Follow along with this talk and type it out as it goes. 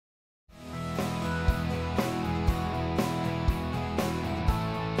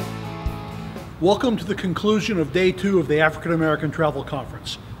Welcome to the conclusion of day 2 of the African American Travel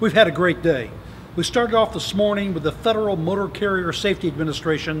Conference. We've had a great day. We started off this morning with the Federal Motor Carrier Safety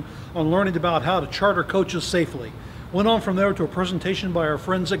Administration on learning about how to charter coaches safely. Went on from there to a presentation by our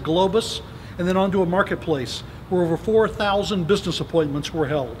friends at Globus, and then on to a marketplace where over 4,000 business appointments were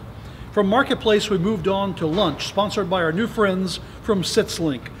held. From Marketplace, we moved on to lunch, sponsored by our new friends from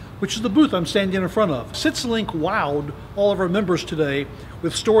SitsLink, which is the booth I'm standing in front of. SitsLink wowed all of our members today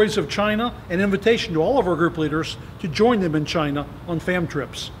with stories of China and invitation to all of our group leaders to join them in China on fam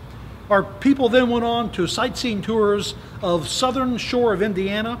trips. Our people then went on to sightseeing tours of southern shore of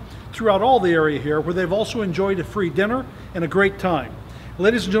Indiana throughout all the area here, where they've also enjoyed a free dinner and a great time.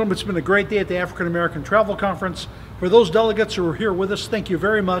 Ladies and gentlemen, it's been a great day at the African American Travel Conference. For those delegates who are here with us, thank you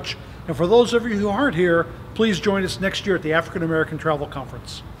very much. And for those of you who aren't here, please join us next year at the African American Travel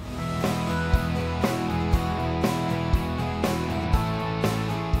Conference.